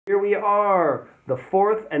Here we are, the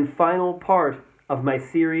fourth and final part of my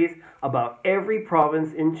series about every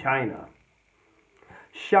province in China.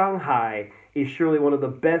 Shanghai is surely one of the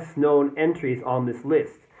best known entries on this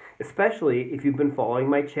list, especially if you've been following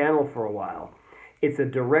my channel for a while. It's a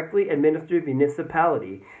directly administered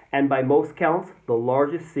municipality and by most counts the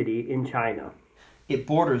largest city in China. It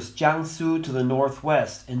borders Jiangsu to the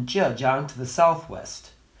northwest and Zhejiang to the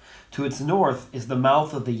southwest. To its north is the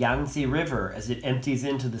mouth of the Yangtze River as it empties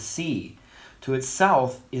into the sea. To its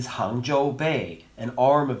south is Hangzhou Bay, an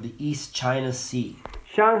arm of the East China Sea.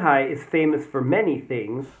 Shanghai is famous for many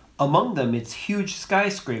things. Among them its huge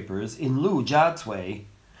skyscrapers in Lujiazui,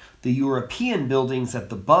 the European buildings at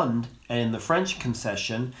the Bund and in the French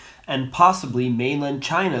concession, and possibly mainland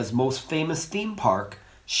China's most famous theme park,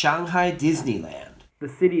 Shanghai Disneyland. The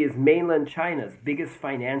city is mainland China's biggest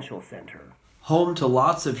financial center, home to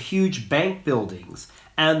lots of huge bank buildings,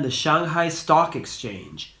 and the Shanghai Stock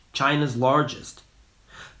Exchange, China's largest.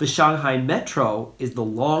 The Shanghai Metro is the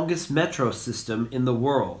longest metro system in the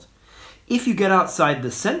world. If you get outside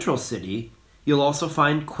the central city, you'll also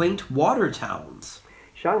find quaint water towns.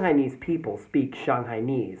 Shanghainese people speak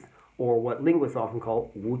Shanghainese, or what linguists often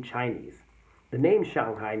call Wu Chinese. The name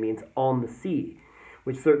Shanghai means on the sea,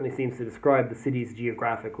 which certainly seems to describe the city's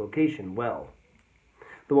geographic location well.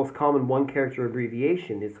 The most common one-character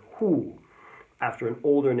abbreviation is Hu, after an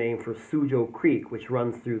older name for Suzhou Creek, which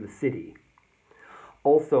runs through the city.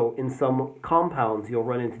 Also, in some compounds, you'll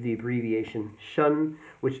run into the abbreviation Shen,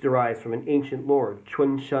 which derives from an ancient lord,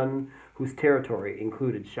 Chun Shen, whose territory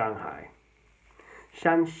included Shanghai.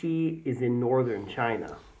 Shanxi is in northern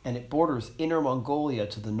China, and it borders Inner Mongolia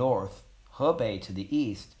to the north, Hebei to the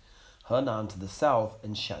east, Henan to the south,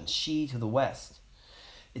 and Shanxi to the west.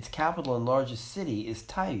 Its capital and largest city is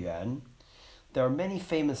Taiyuan. There are many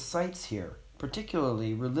famous sites here,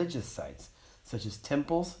 particularly religious sites, such as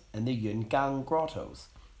temples and the Yungang Grottoes,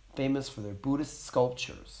 famous for their Buddhist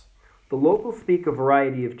sculptures. The locals speak a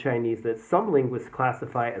variety of Chinese that some linguists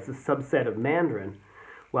classify as a subset of Mandarin,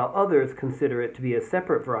 while others consider it to be a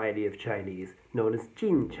separate variety of Chinese, known as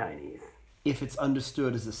Jin Chinese. If it's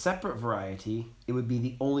understood as a separate variety, it would be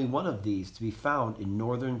the only one of these to be found in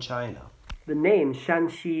northern China. The name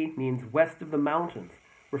Shanxi means west of the mountains,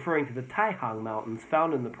 referring to the Taihang Mountains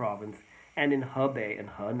found in the province and in Hebei and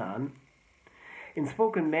Henan. In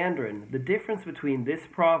spoken Mandarin, the difference between this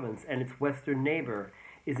province and its western neighbor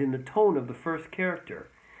is in the tone of the first character,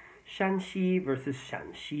 Shanxi versus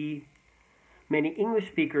Shanxi. Many English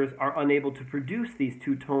speakers are unable to produce these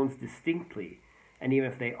two tones distinctly, and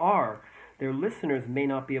even if they are, their listeners may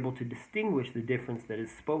not be able to distinguish the difference that is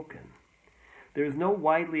spoken. There is no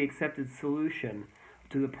widely accepted solution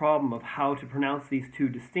to the problem of how to pronounce these two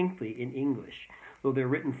distinctly in English, though their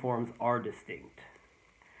written forms are distinct.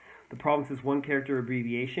 The province's one-character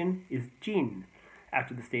abbreviation is Jin,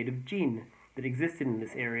 after the state of Jin that existed in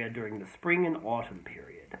this area during the spring and autumn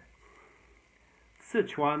period.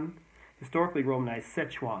 Sichuan, historically Romanized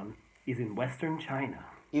Sichuan, is in western China.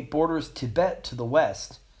 It borders Tibet to the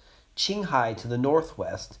west, Qinghai to the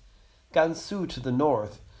northwest, Gansu to the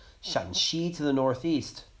north, Shanxi to the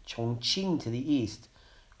northeast, Chongqing to the east,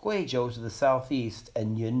 Guizhou to the southeast,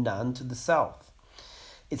 and Yunnan to the south.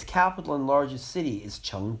 Its capital and largest city is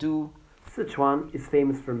Chengdu. Sichuan is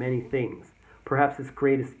famous for many things. Perhaps its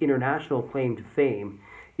greatest international claim to fame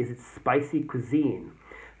is its spicy cuisine,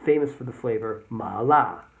 famous for the flavor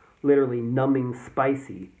mala, literally numbing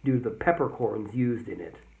spicy due to the peppercorns used in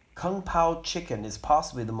it. Kung Pao chicken is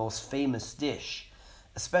possibly the most famous dish,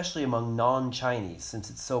 especially among non-Chinese, since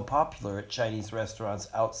it's so popular at Chinese restaurants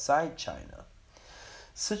outside China.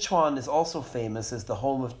 Sichuan is also famous as the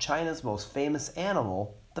home of China's most famous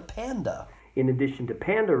animal, the panda. In addition to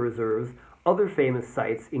panda reserves, other famous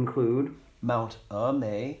sites include Mount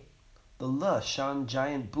Ürümqi, the Leshan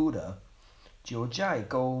Giant Buddha,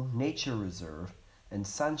 Jiuzhaigou Nature Reserve, and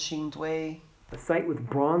Sanxingdui, a site with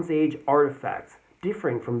Bronze Age artifacts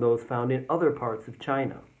differing from those found in other parts of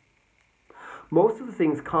China. Most of the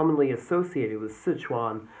things commonly associated with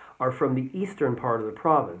Sichuan are from the eastern part of the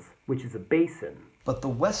province, which is a basin. But the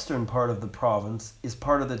western part of the province is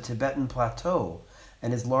part of the Tibetan Plateau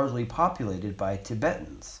and is largely populated by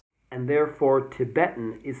Tibetans. And therefore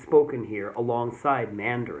Tibetan is spoken here alongside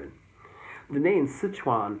Mandarin. The name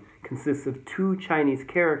Sichuan consists of two Chinese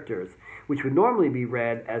characters, which would normally be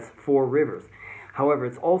read as 4 rivers. However,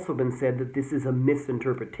 it's also been said that this is a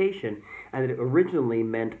misinterpretation and that it originally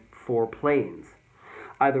meant 4 plains.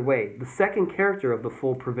 Either way, the second character of the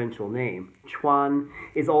full provincial name, Chuan,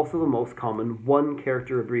 is also the most common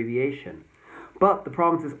one-character abbreviation. But the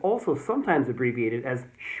province is also sometimes abbreviated as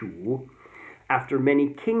Shu, after many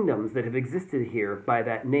kingdoms that have existed here by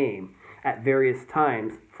that name at various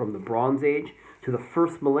times from the Bronze Age to the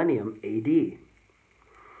first millennium AD.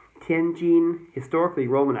 Tianjin, historically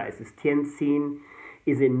romanized as Tianjin,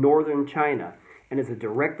 is in northern China and is a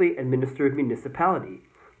directly administered municipality,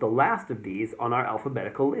 the last of these on our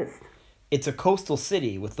alphabetical list. It's a coastal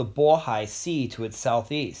city with the Bohai Sea to its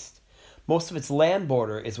southeast. Most of its land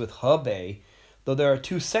border is with Hebei, though there are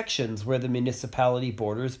two sections where the municipality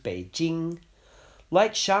borders Beijing.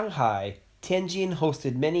 Like Shanghai, Tianjin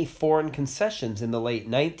hosted many foreign concessions in the late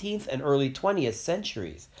 19th and early 20th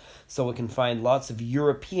centuries, so it can find lots of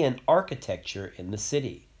European architecture in the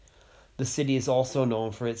city. The city is also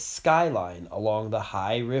known for its skyline along the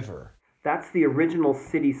Hai River. That's the original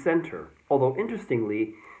city center, although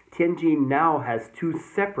interestingly, Tianjin now has two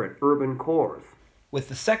separate urban cores, with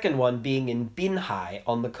the second one being in Binhai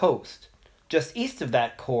on the coast. Just east of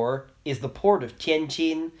that core is the port of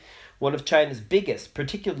Tianjin, one of China's biggest,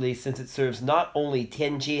 particularly since it serves not only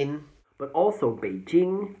Tianjin, but also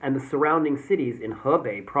Beijing and the surrounding cities in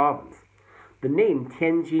Hebei province. The name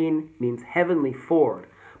Tianjin means heavenly ford,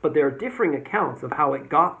 but there are differing accounts of how it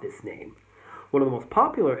got this name. One of the most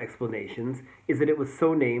popular explanations is that it was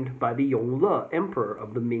so named by the Yongle emperor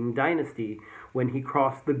of the Ming dynasty when he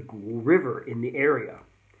crossed the Gu River in the area.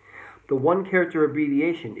 The one-character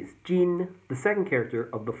abbreviation is Jin, the second character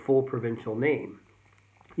of the full provincial name.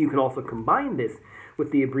 You can also combine this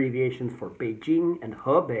with the abbreviations for Beijing and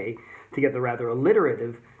Hebei to get the rather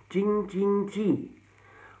alliterative Jingjingji,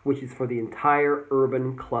 which is for the entire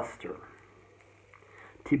urban cluster.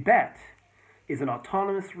 Tibet is an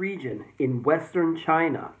autonomous region in western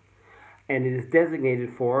China, and it is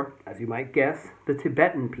designated for, as you might guess, the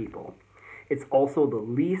Tibetan people. It's also the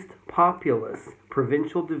least populous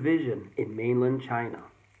provincial division in mainland China.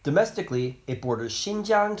 Domestically, it borders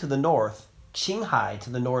Xinjiang to the north, Qinghai to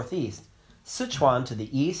the northeast, Sichuan to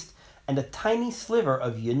the east, and a tiny sliver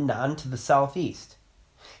of Yunnan to the southeast.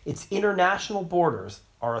 Its international borders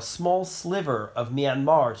are a small sliver of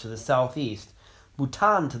Myanmar to the southeast,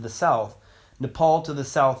 Bhutan to the south, Nepal to the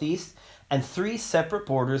southeast, and three separate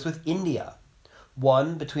borders with India.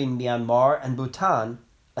 One between Myanmar and Bhutan,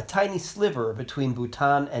 a tiny sliver between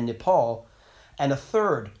Bhutan and Nepal, and a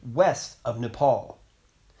third west of Nepal.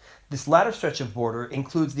 This latter stretch of border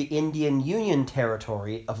includes the Indian Union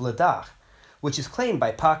territory of Ladakh, which is claimed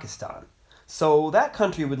by Pakistan. So that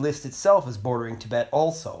country would list itself as bordering Tibet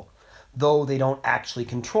also, though they don't actually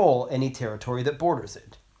control any territory that borders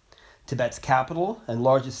it. Tibet's capital and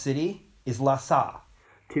largest city is Lhasa.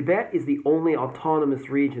 Tibet is the only autonomous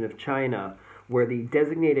region of China where the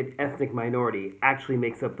designated ethnic minority actually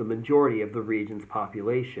makes up the majority of the region's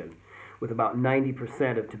population, with about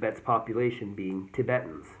 90% of Tibet's population being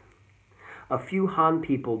Tibetans. A few Han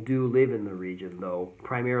people do live in the region, though,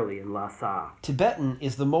 primarily in Lhasa. Tibetan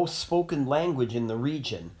is the most spoken language in the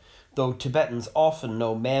region, though Tibetans often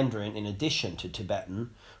know Mandarin in addition to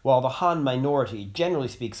Tibetan, while the Han minority generally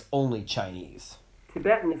speaks only Chinese.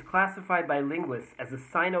 Tibetan is classified by linguists as a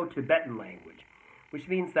Sino-Tibetan language, which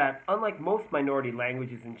means that, unlike most minority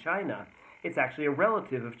languages in China, it's actually a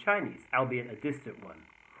relative of Chinese, albeit a distant one.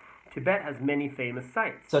 Tibet has many famous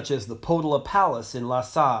sites, such as the Potala Palace in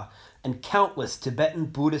Lhasa and countless Tibetan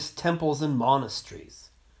Buddhist temples and monasteries.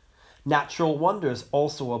 Natural wonders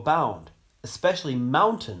also abound, especially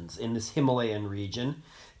mountains in this Himalayan region,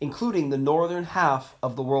 including the northern half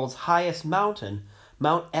of the world's highest mountain,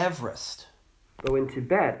 Mount Everest. Though in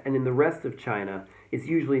Tibet and in the rest of China is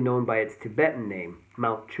usually known by its Tibetan name,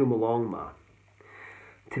 Mount Chumolungma.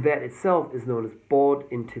 Tibet itself is known as Bod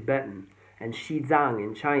in Tibetan and Xizang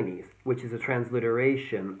in Chinese, which is a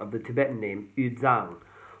transliteration of the Tibetan name Yuzhang,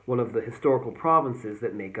 one of the historical provinces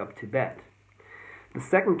that make up Tibet. The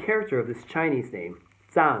second character of this Chinese name,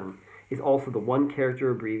 Zhang, is also the one-character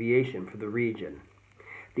abbreviation for the region.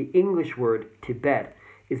 The English word Tibet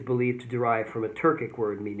is believed to derive from a Turkic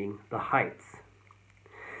word meaning the heights.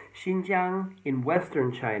 Xinjiang in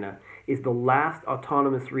western China is the last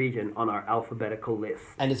autonomous region on our alphabetical list,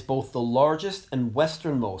 and is both the largest and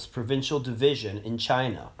westernmost provincial division in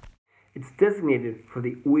China. It's designated for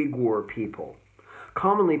the Uyghur people,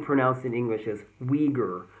 commonly pronounced in English as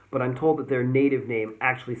Uyghur, but I'm told that their native name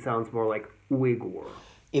actually sounds more like Uyghur.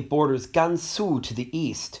 It borders Gansu to the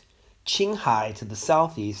east, Qinghai to the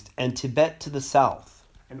southeast, and Tibet to the south.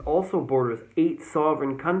 And also borders 8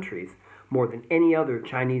 sovereign countries, more than any other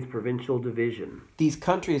Chinese provincial division. These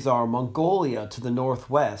countries are Mongolia to the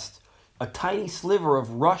northwest, a tiny sliver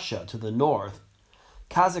of Russia to the north,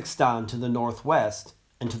 Kazakhstan to the northwest,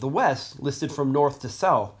 and to the west, listed from north to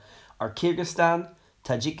south, are Kyrgyzstan,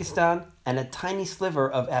 Tajikistan, and a tiny sliver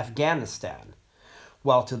of Afghanistan.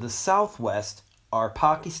 while to the southwest are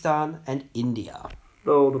Pakistan and India.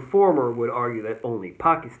 Though the former would argue that only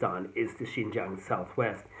Pakistan is to Xinjiang's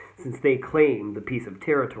southwest, since they claim the piece of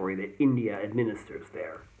territory that India administers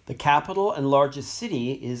there. The capital and largest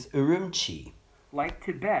city is Ürümqi. Like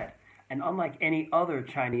Tibet, and unlike any other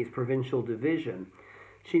Chinese provincial division,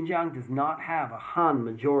 Xinjiang does not have a Han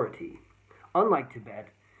majority. Unlike Tibet,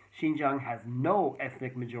 Xinjiang has no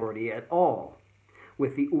ethnic majority at all,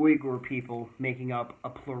 with the Uyghur people making up a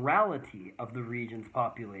plurality of the region's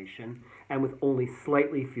population and with only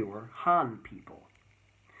slightly fewer Han people.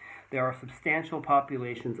 There are substantial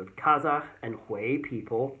populations of Kazakh and Hui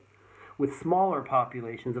people, with smaller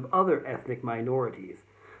populations of other ethnic minorities,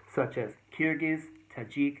 such as Kyrgyz,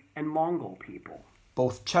 Tajik, and Mongol people.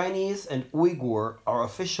 Both Chinese and Uyghur are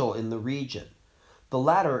official in the region. The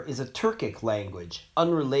latter is a Turkic language,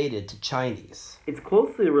 unrelated to Chinese. It's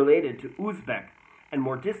closely related to Uzbek and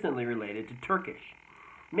more distantly related to Turkish.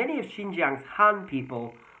 Many of Xinjiang's Han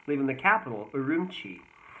people live in the capital, Ürümqi.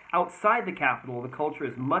 Outside the capital, the culture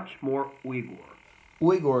is much more Uyghur.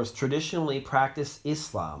 Uyghurs traditionally practice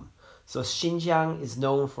Islam, so Xinjiang is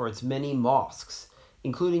known for its many mosques,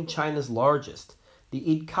 including China's largest, the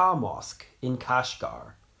Idka Mosque in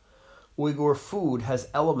Kashgar. Uyghur food has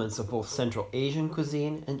elements of both Central Asian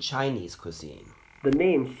cuisine and Chinese cuisine. The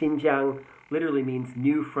name Xinjiang literally means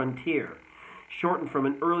new frontier, shortened from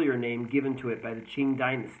an earlier name given to it by the Qing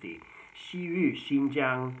dynasty, Xiyu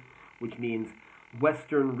Xinjiang, which means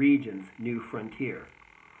Western Region's New Frontier.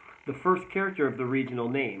 The first character of the regional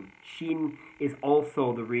name, Xin, is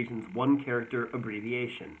also the region's one-character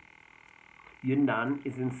abbreviation. Yunnan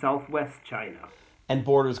is in southwest China and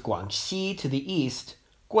borders Guangxi to the east,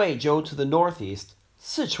 Guizhou to the northeast,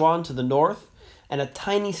 Sichuan to the north, and a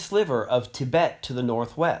tiny sliver of Tibet to the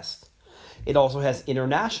northwest. It also has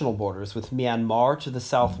international borders with Myanmar to the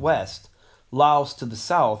southwest, Laos to the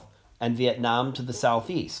south, and Vietnam to the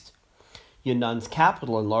southeast. Yunnan's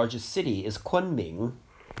capital and largest city is Kunming.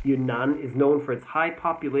 Yunnan is known for its high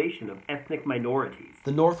population of ethnic minorities.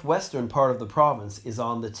 The northwestern part of the province is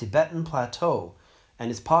on the Tibetan Plateau and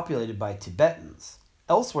is populated by Tibetans.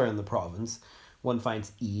 Elsewhere in the province, one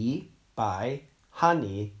finds Yi, Bai,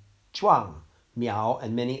 Hani, Zhuang, Miao,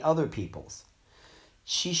 and many other peoples.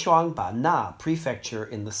 Xishuangbanna prefecture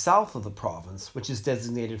in the south of the province, which is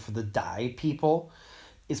designated for the Dai people,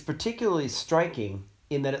 is particularly striking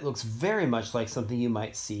in that it looks very much like something you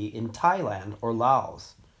might see in Thailand or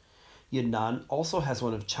Laos. Yunnan also has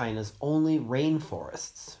one of China's only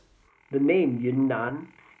rainforests. The name Yunnan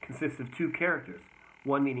consists of two characters,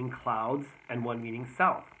 one meaning clouds and one meaning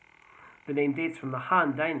south. The name dates from the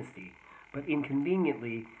Han dynasty, but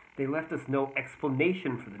inconveniently they left us no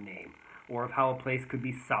explanation for the name, or of how a place could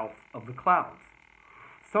be south of the clouds.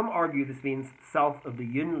 Some argue this means south of the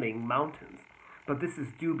Yunling Mountains, but this is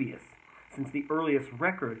dubious, since the earliest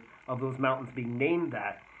record of those mountains being named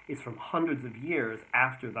that is from hundreds of years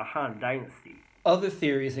after the Han dynasty. Other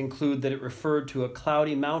theories include that it referred to a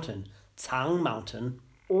cloudy mountain, Cang Mountain,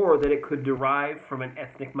 or that it could derive from an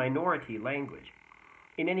ethnic minority language.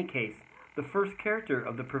 In any case, the first character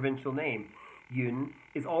of the provincial name, Yun,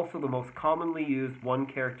 is also the most commonly used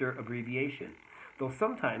one-character abbreviation, though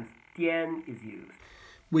sometimes Dian is used.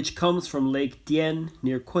 Which comes from Lake Dian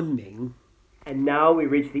near Kunming. And now we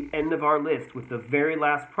reach the end of our list with the very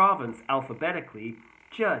last province alphabetically,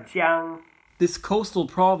 Zhejiang. This coastal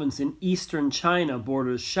province in eastern China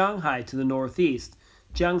borders Shanghai to the northeast,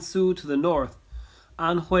 Jiangsu to the north,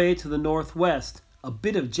 Anhui to the northwest, a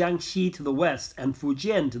bit of Jiangxi to the west, and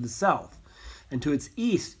Fujian to the south. And to its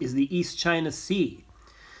east is the East China Sea.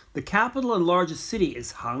 The capital and largest city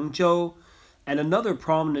is Hangzhou, and another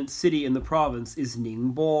prominent city in the province is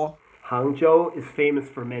Ningbo. Hangzhou is famous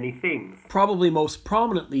for many things. Probably most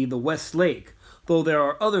prominently the West Lake, though there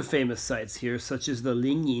are other famous sites here such as the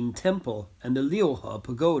Lingyin Temple and the Liuhe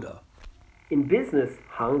Pagoda. In business,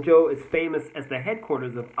 Hangzhou is famous as the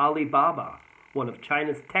headquarters of Alibaba, one of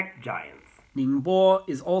China's tech giants. Ningbo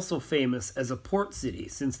is also famous as a port city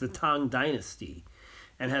since the Tang Dynasty,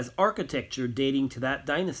 and has architecture dating to that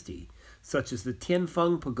dynasty, such as the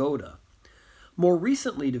Tianfeng Pagoda. More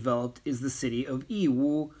recently developed is the city of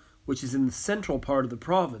Yiwu, which is in the central part of the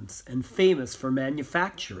province and famous for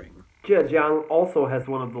manufacturing. Zhejiang also has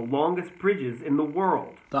one of the longest bridges in the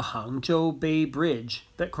world, the Hangzhou Bay Bridge,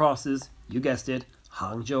 that crosses, you guessed it,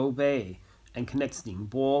 Hangzhou Bay, and connects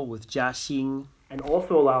Ningbo with Jiaxing, and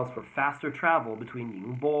also allows for faster travel between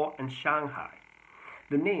Ningbo and Shanghai.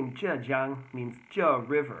 The name Zhejiang means Zhe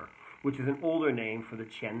River, which is an older name for the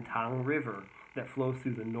Qiantang River that flows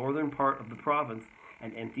through the northern part of the province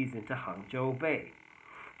and empties into Hangzhou Bay.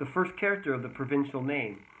 The first character of the provincial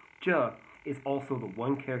name, Zhe, is also the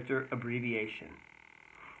one-character abbreviation.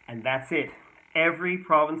 And that's it. Every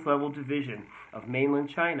province-level division of mainland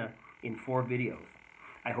China in 4 videos.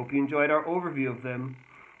 I hope you enjoyed our overview of them.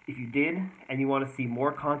 If you did, and you want to see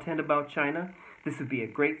more content about China, this would be a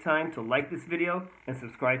great time to like this video and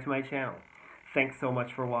subscribe to my channel. Thanks so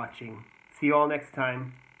much for watching. See you all next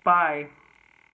time. Bye!